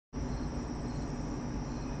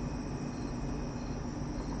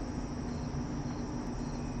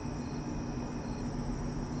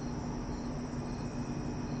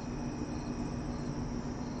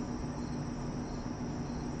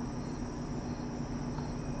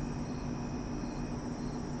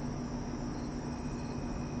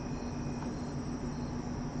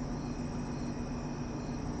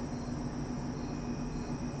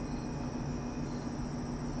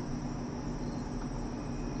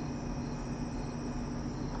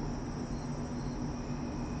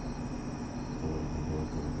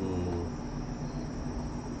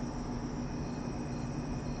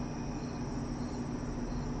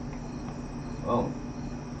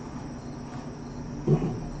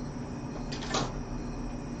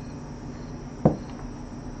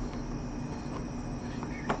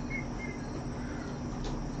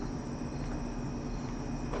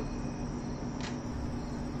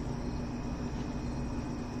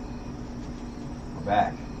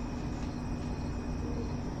Back.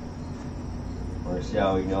 We're gonna see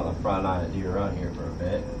how we can go on the front line of Deere run here for a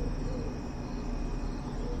bit.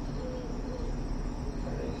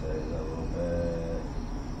 Raise those up a little bit.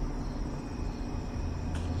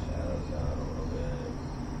 Shadows down a little bit.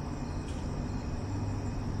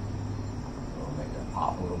 We'll make that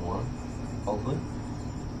pop a little more, hopefully.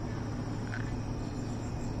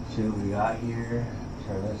 See what we got here.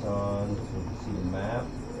 Turn this on so we can see the map.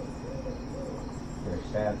 Get our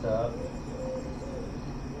stats up.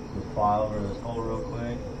 We'll fly over this hole real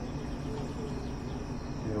quick.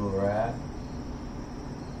 See where we're at.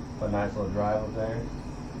 Put a nice little drive up there.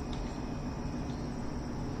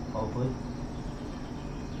 Hopefully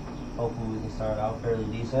we can start out fairly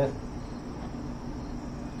decent.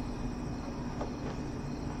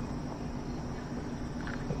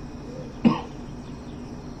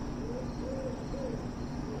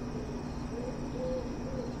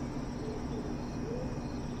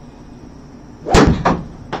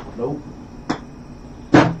 Nope.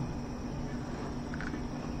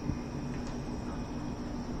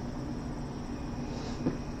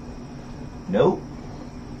 Nope.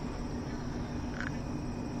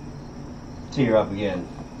 So you're up again.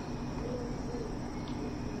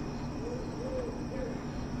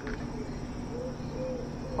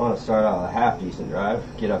 I want to start out with a half decent drive.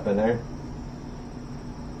 Get up in there.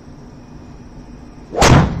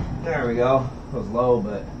 There we go. It was low,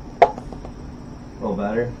 but a little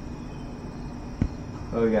better.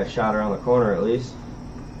 Oh, we got a shot around the corner at least.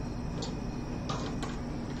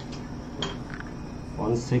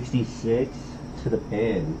 166 to the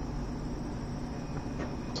pin.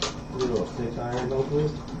 A little 6-iron, hopefully.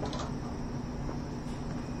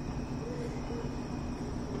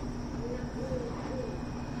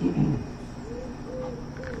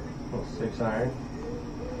 Little 6-iron.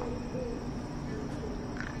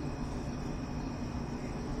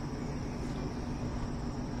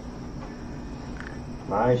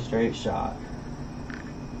 Nice straight shot.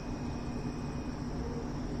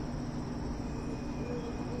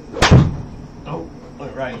 Oh,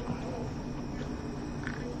 went right.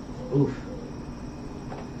 Oof.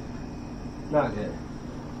 Not good.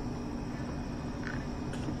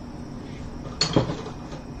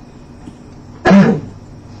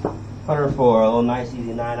 104, a little nice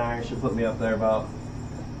easy 9-iron should put me up there about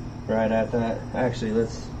right at that. Actually,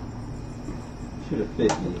 let's shoot a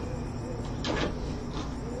 50.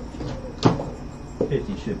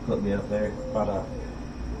 50 should put me up there, about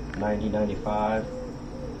a 90, 95. A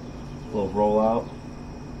little rollout.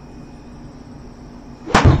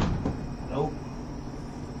 Nope.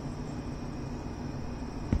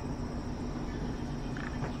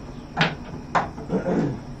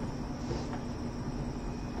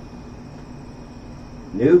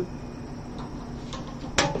 Nope.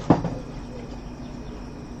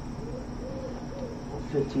 A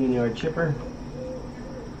 15-yard chipper.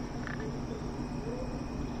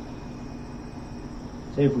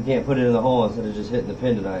 See if we can't put it in the hole instead of just hitting the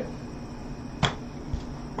pin tonight.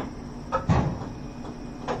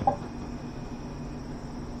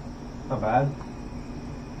 Not bad.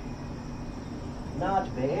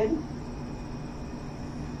 Not bad.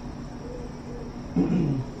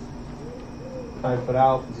 I put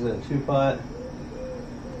out, this is a 2-putt.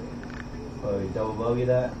 Oh, we double bogey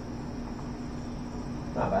that.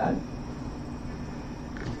 Not bad.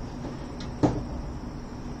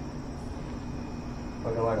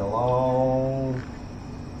 Looking like a long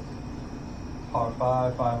par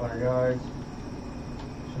 5, 500 yards.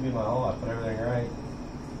 Should be my hole. I put everything right.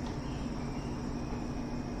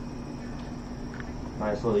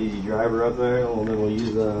 Nice little easy driver up there. And then we'll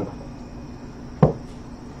use a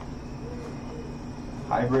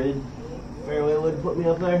hybrid fairway wood to put me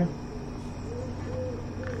up there.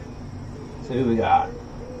 See what we got.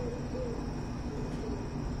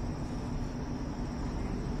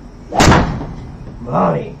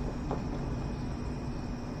 Money.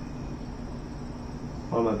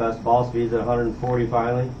 One of my best ball speeds at 140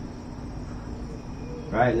 finally.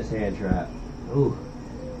 Right in this hand trap. Ooh.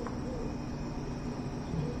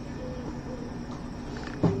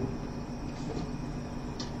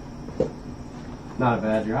 Not a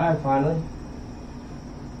bad drive finally.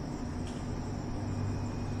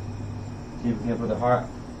 See if we can put the heart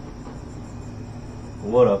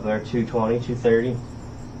wood up there, 220, 230.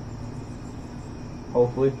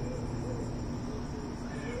 Hopefully.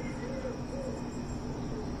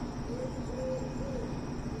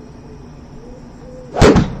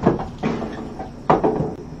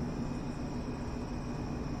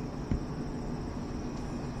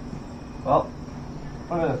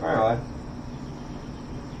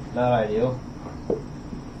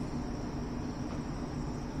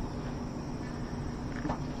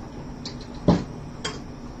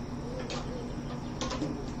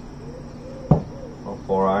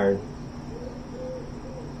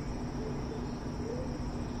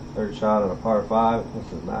 Third shot on a par 5.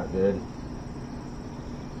 This is not good.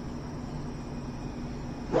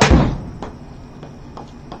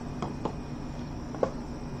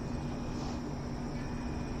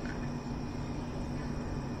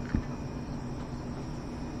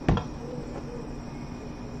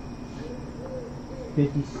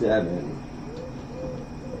 $57.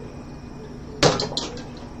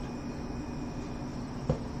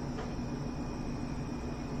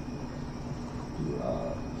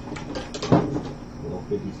 Little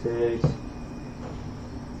 56.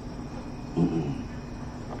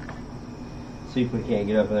 See if we can't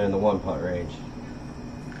get up there in the 1-putt range.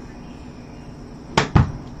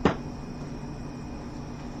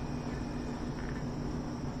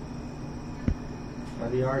 Try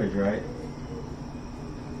the yardage right.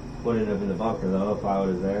 Put it up in the bunker though if I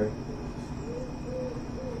was there.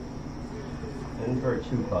 In for a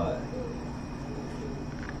 2-putt.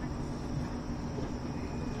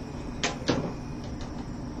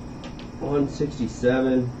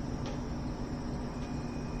 $167.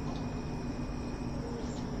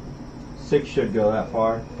 6 should go that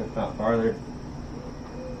far, if not farther.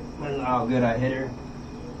 That's how good I hit her.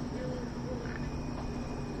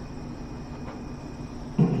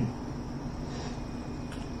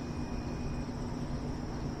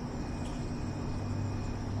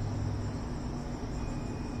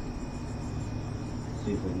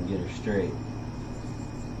 See if we can get her straight.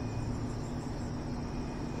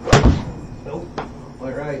 Nope,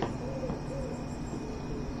 went right.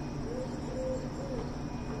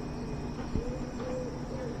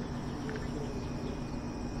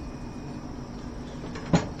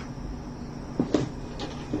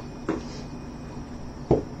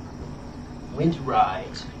 Went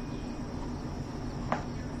right.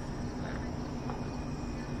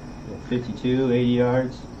 52, 80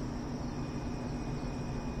 yards.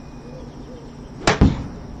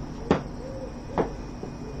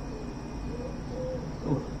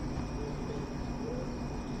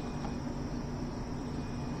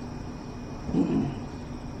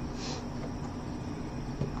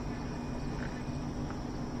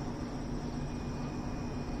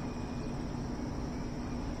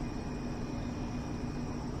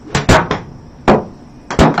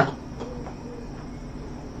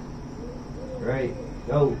 Right,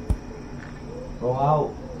 go. Go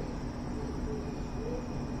out.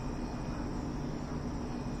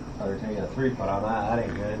 Oh, they're taking a 3-putt on that. That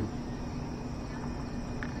ain't good.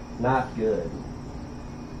 Not good.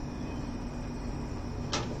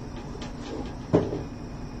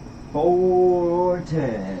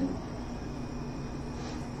 $410.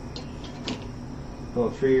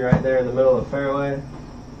 Little tree right there in the middle of the fairway.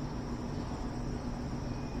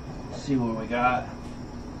 See what we got.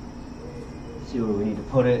 See where we need to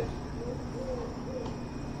put it.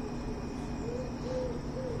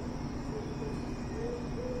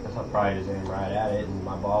 Guess I'll probably just aim right at it and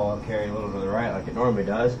my ball will carry a little to the right like it normally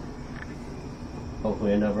does.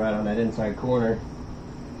 Hopefully end up right on that inside corner.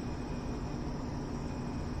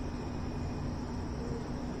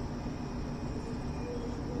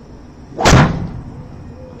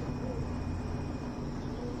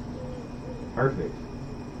 Perfect.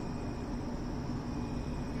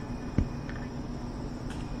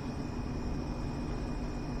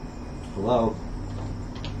 Low.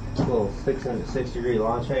 Little 606-degree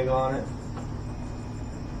launch angle on it.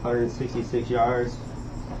 166 yards.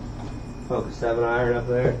 Focus 7-iron up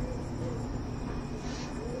there.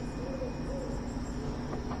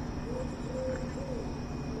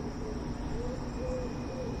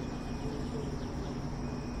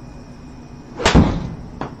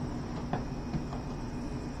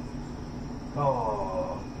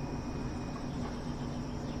 Oh.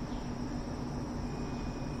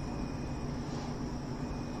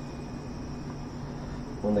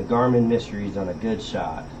 When the Garmin mysteries on a good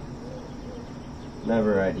shot.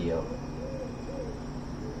 Never ideal.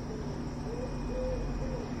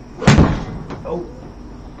 Oh.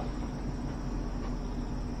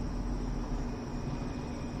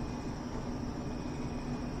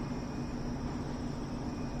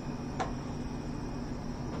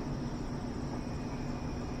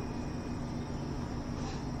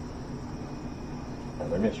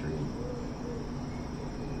 Another mystery.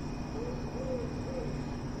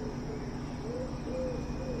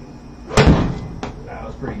 That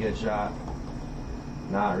was a pretty good shot.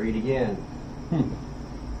 Not read again.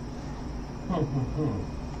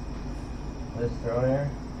 This throw there?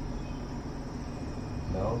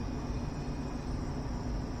 No.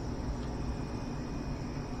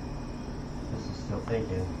 This is still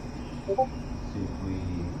thinking. See if we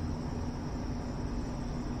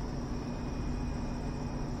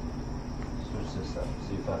switch this up.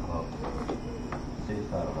 See if that'll help. See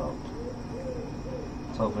if that'll help.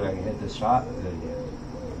 So hopefully I can hit this shot. Good.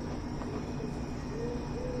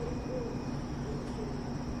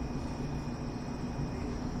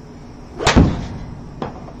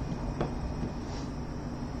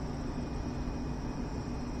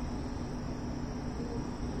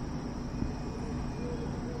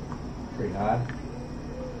 Pretty high.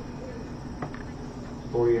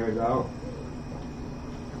 40 yards out.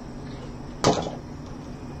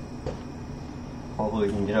 Hopefully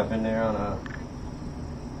we can get up in there on a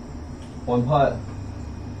one putt.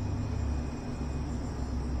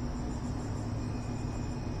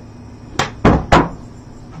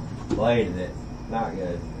 Bladed it. Not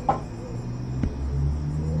good.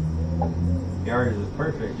 Yardage was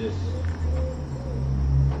perfect, just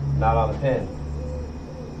not on the pin.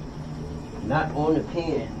 Not on the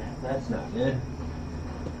pin. That's not good.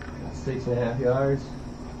 Got 6.5 yards.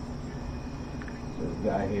 So we've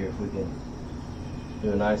got here, if we can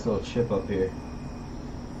do a nice little chip up here.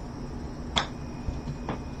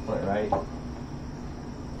 Went right.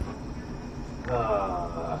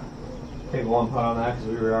 Take one putt on that because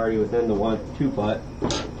we were already within the 1-2 putt.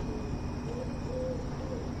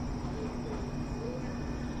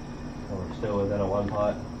 So we're still within a 1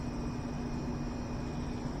 putt.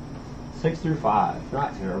 6 through 5,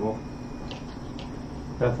 not terrible.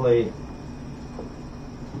 Definitely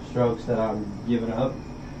strokes that I'm giving up.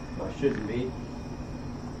 I shouldn't be.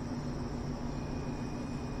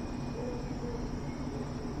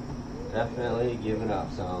 Definitely giving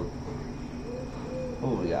up some. What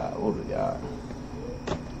do we got? What do we got?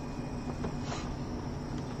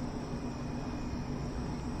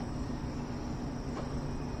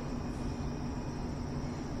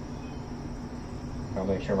 I'll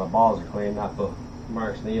make sure my balls are clean, not put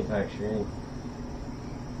marks in the impact screen.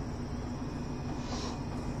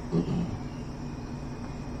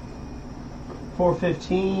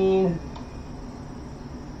 .415.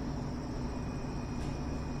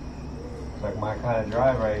 It's like my kind of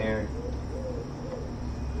drive right here.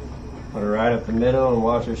 Put her right up the middle and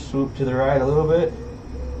watch her swoop to the right a little bit.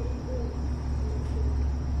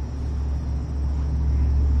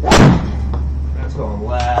 That's going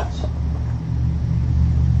left.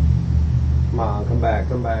 Come on, come back,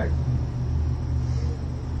 come back.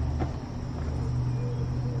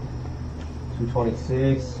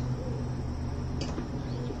 226.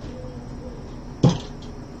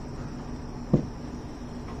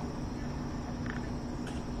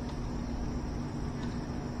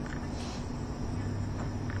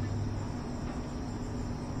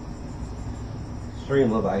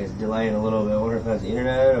 Stream look like it's delaying a little bit. I wonder if that's the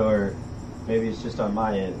internet or maybe it's just on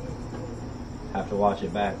my end. Have to watch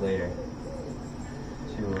it back later.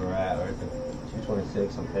 See where we're at. We're at the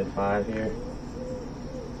 226 on pin 5 here.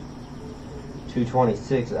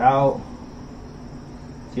 226 out.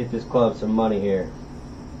 Let's get this club some money here.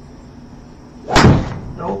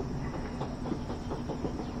 Nope.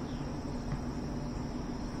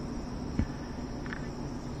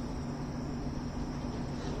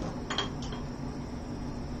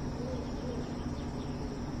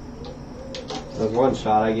 That was one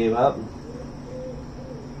shot I gave up.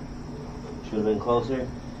 Should have been closer.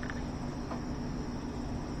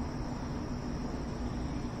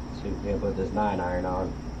 See if we can put this 9-iron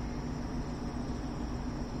on.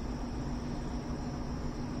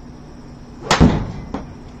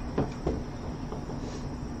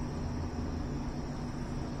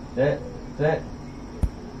 That.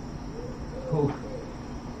 Ooh.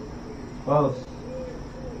 Close.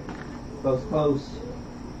 Close.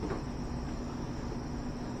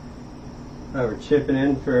 Now we're chipping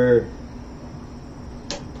in for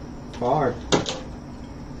par.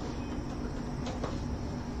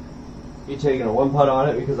 You're taking a 1 putt on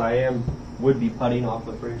it because I would be putting off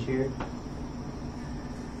the fridge here.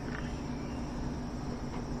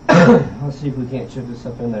 Let's see if we can't chip this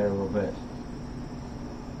up in there a little bit.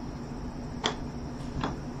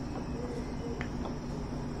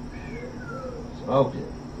 Smoked it.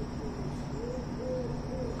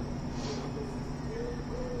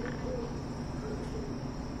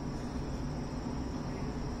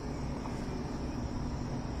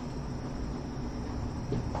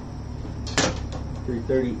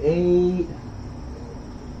 .338.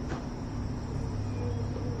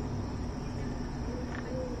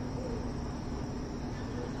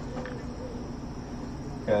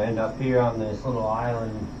 Okay, I end up here on this little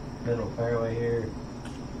island middle fairway here.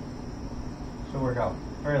 Should work out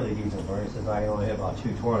fairly decent for me since I only hit about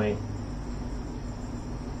 220.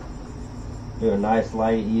 Do a nice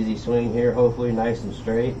light easy swing here, hopefully nice and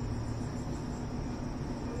straight.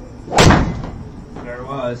 There it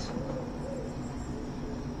was.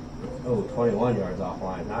 Oh, 21 yards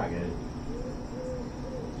offline, not good.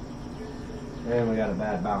 And we got a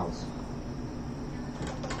bad bounce.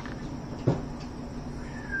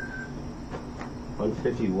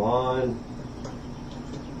 $151.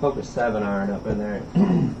 Hook a 7-iron up in there. See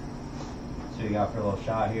what we got for a little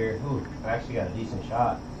shot here. Ooh, I actually got a decent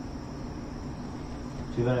shot.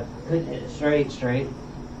 Too bad I couldn't hit it straight.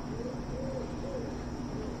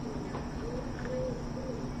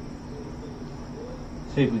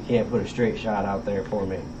 See if we can't put a straight shot out there for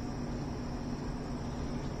me.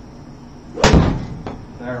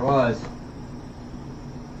 There it was.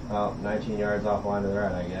 Oh, 19 yards offline to the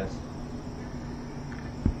right, I guess.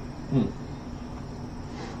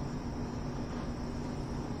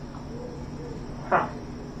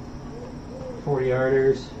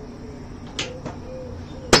 40-yarders.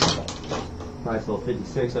 Nice little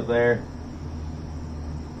 56 up there.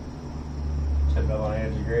 Tipped up on the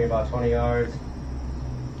edge of the green about 20 yards.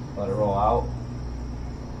 Let it roll out.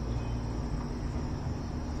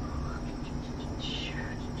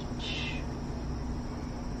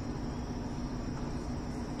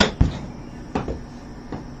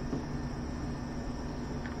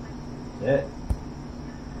 That's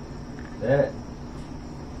it.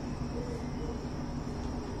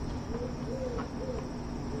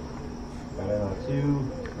 Got it on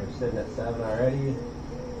 2. We're sitting at 7 already.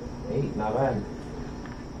 8, not bad.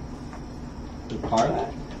 Is par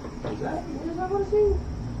that? What is that? What does that want to see?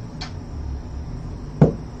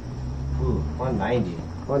 Ooh, 190.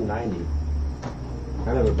 190.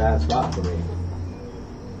 Kind of a bad spot for me.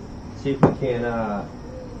 See if we can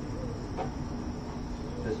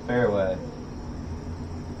this fairway.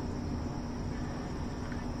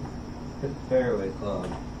 Hit the fairway club.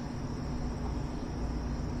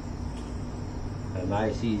 A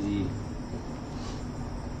nice easy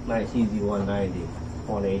 190.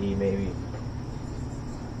 180 maybe.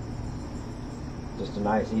 Just a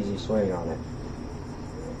nice easy swing on it.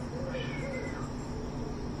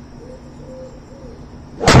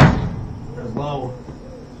 That's low.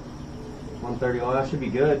 131, that should be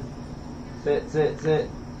good. Sit.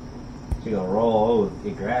 She's gonna roll. Oh,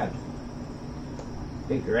 it grabbed.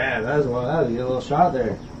 It grabbed. That was a good little shot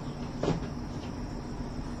there.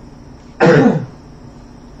 In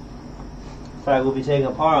fact, we'll be taking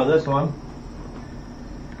a par on this one.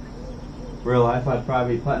 Real life, I'd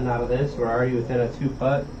probably be putting out of this. We're already within a 2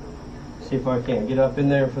 putt. See if I can't get up in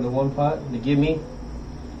there for the 1 putt to give me.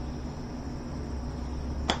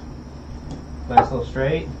 Nice little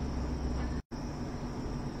straight.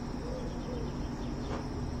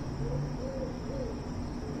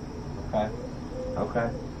 Okay. I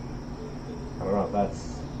don't know if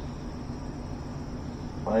that's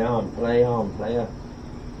play on.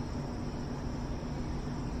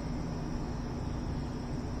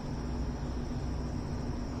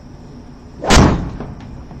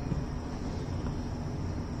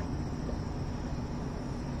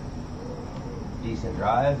 Decent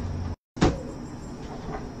drive.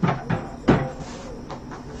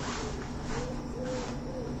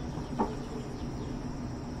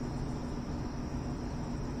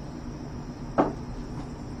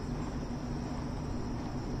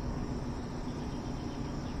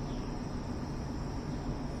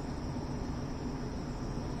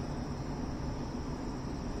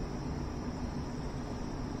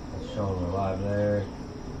 Showing we're live there. It's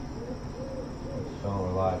showing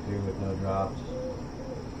we're live here with no drops.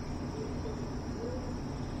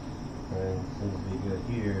 And seems to be good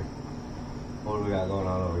here. What do we got going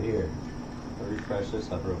on over here? I'll refresh this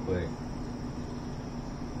up real quick.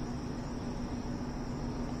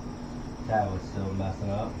 That was still messing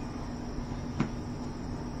up.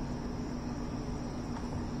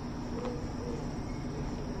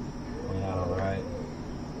 Going out on the right.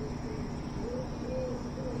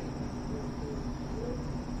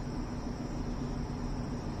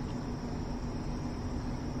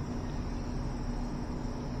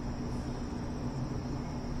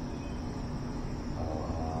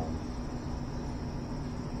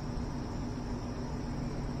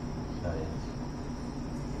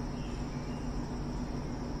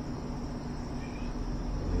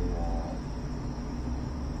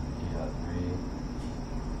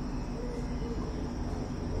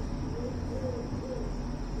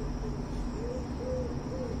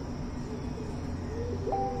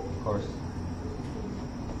 Of course,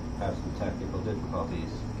 have some technical difficulties.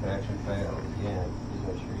 Connection failed again. Please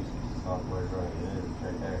make sure you see the software is running. It is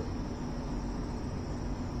right there.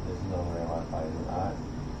 This is on where Wi-Fi is not.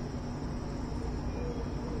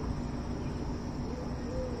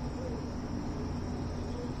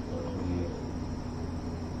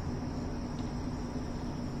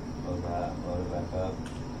 Close that, load it back up.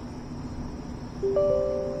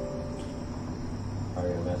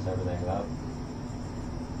 mess everything up.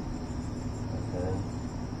 Okay.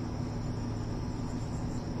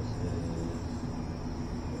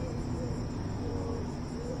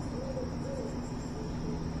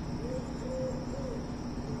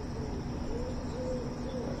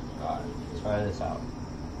 Try this out.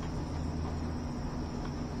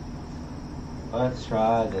 Let's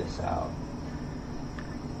try this out.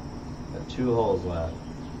 Got 2 holes left.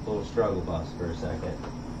 A little struggle bus for a second.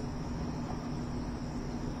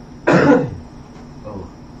 Oh.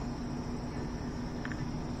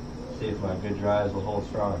 See if my good drives will hold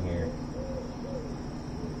strong here.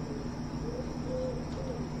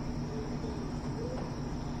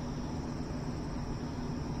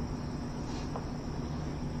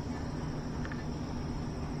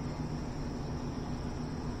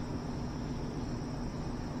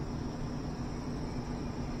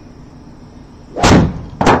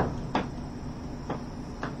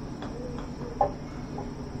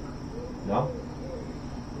 No?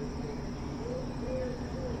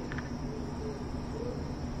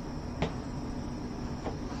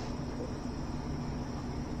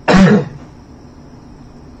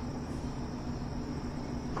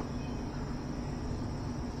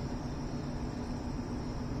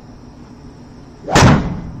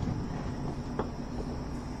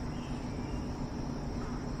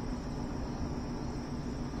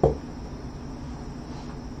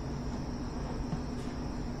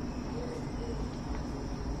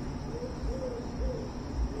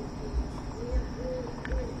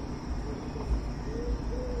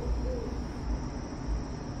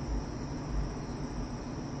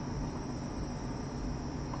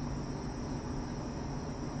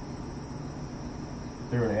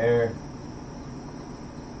 Through an air.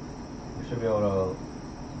 We should be able to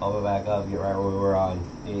all go back up, get right where we were on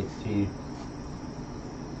the 8th tee.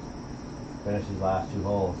 Finish these last 2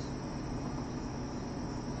 holes.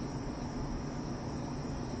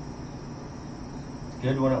 It's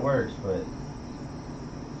good when it works, but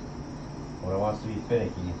when it wants to be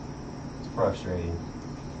finicky, it's frustrating.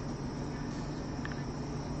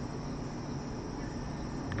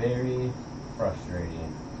 Very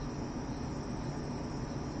frustrating.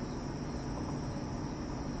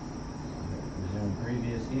 Resume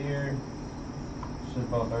previous here. Should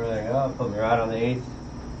bump everything up. Put me right on the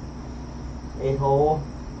 8th hole.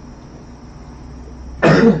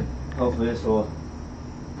 Hopefully this will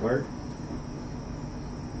work.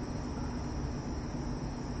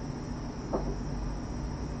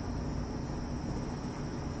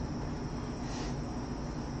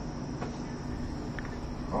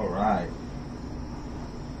 All right.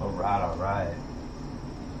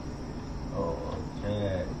 Oh,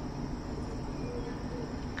 check.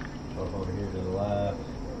 Jump over here to the left.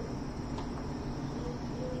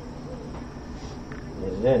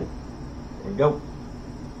 Get it in. There we go.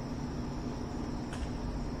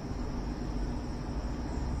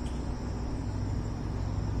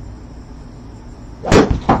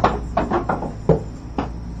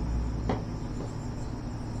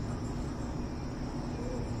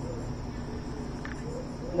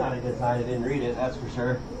 Not a good sign I didn't read it, that's for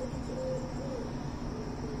sure.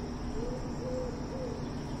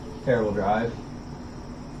 Terrible drive.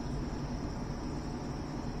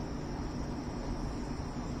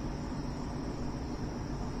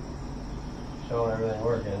 Showing everything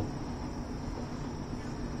working.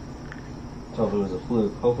 Told it was a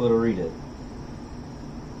fluke. Hopefully it'll read it.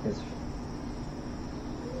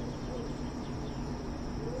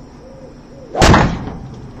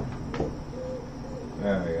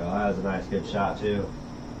 There we go. That was a nice, good shot too.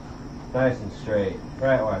 Nice and straight,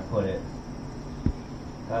 right where I put it.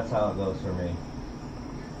 That's how it goes for me.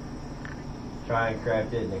 Try and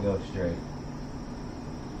correct it and it goes straight.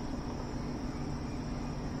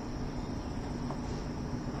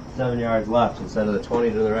 Seven yards left instead of the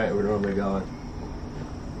 20 to the right we're normally going.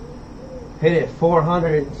 Hit it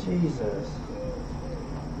 400. Jesus.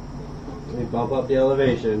 Let me bump up the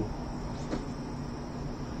elevation.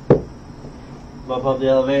 Bump up the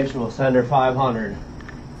elevation, we'll send her 500.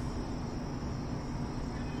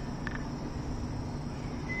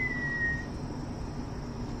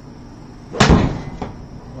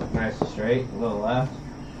 Nice and straight, a little left.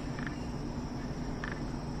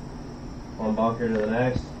 One bunker to the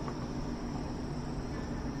next.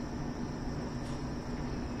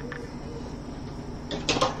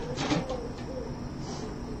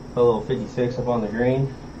 Put a little 56 up on the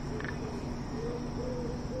green.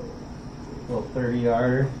 A little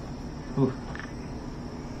 30-yarder.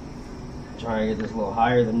 Trying to get this a little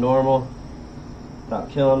higher than normal without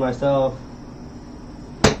killing myself.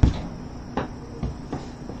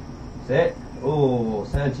 That's it. Ooh,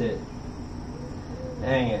 sent it.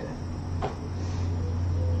 Dang it.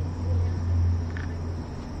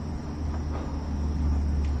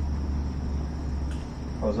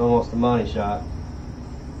 That was almost a money shot.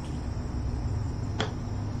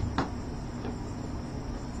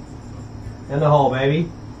 In the hole,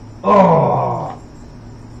 baby. Oh!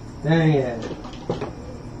 Dang it.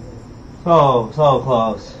 So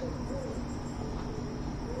close.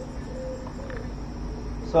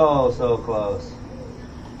 So close.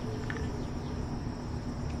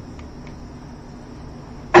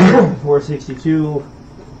 462.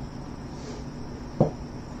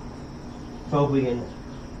 Hope we can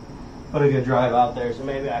put a good drive out there so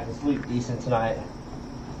maybe I can sleep decent tonight.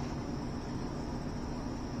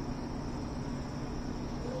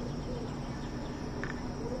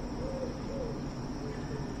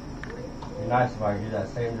 It'd be nice if I could do that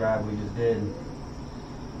same drive we just did.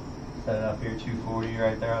 Set it up here, 240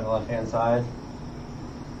 right there on the left hand side.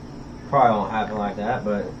 Probably won't happen like that,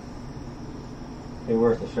 but it'd be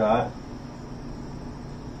worth a shot.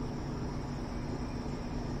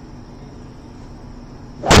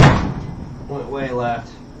 Went way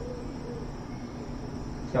left.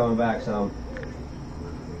 It's coming back some.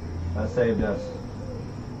 That saved us.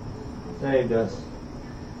 Saved us.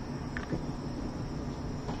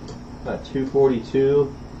 About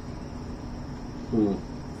 242.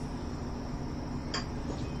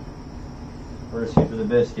 We're gonna shoot for the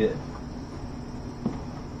biscuit.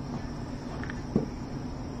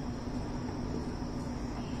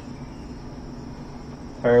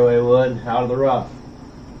 Fairway wood out of the rough.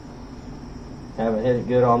 Haven't hit it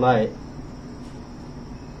good all night.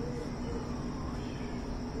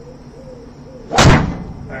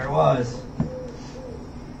 There it was.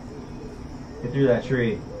 Get through that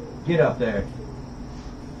tree. Get up there.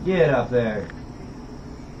 Get up there.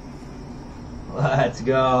 Let's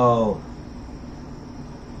go.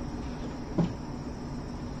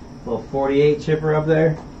 Little 48 chipper up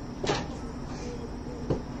there.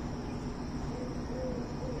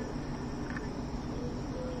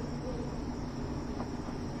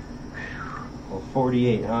 Well,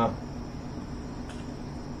 48, huh?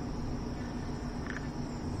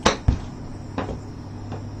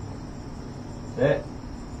 That's it.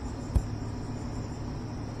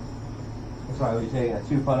 Looks like we're taking a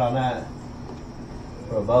 2-putt on that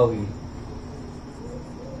for a bogey.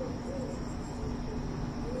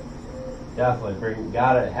 Definitely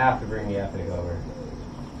have to bring the Epic over.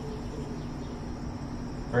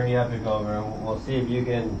 Bring the Epic over and we'll see if you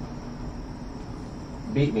can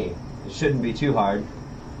beat me. It shouldn't be too hard.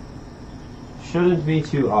 Shouldn't be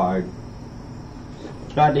too hard.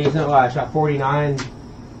 Shot decent. Well, I shot 49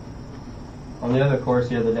 on the other course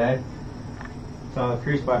the other day. So I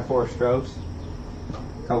increased by 4 strokes.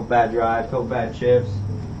 Couple bad drives, couple bad chips.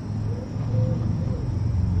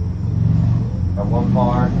 Got 1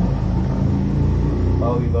 par.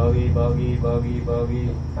 Bogey, bogey, bogey, bogey,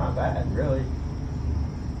 bogey. Not bad, really.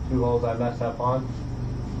 2 holes I messed up on.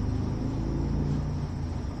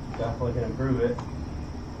 Definitely can improve it.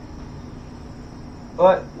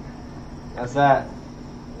 But that's that.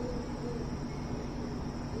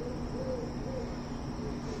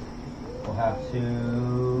 We'll have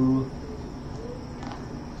to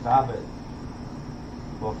stop it.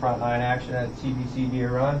 Little front line action at TPC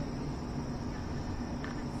Deere run.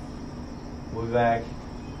 We'll be back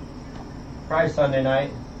probably Sunday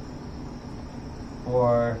night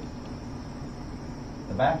for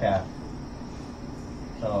the back half.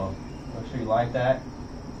 So make sure you like that.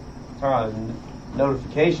 Turn on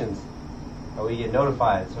notifications so we get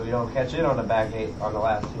notified so we don't catch it on the back 8 on the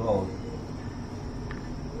last 2 holes.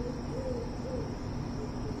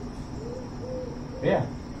 Yeah.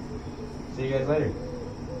 See you guys later.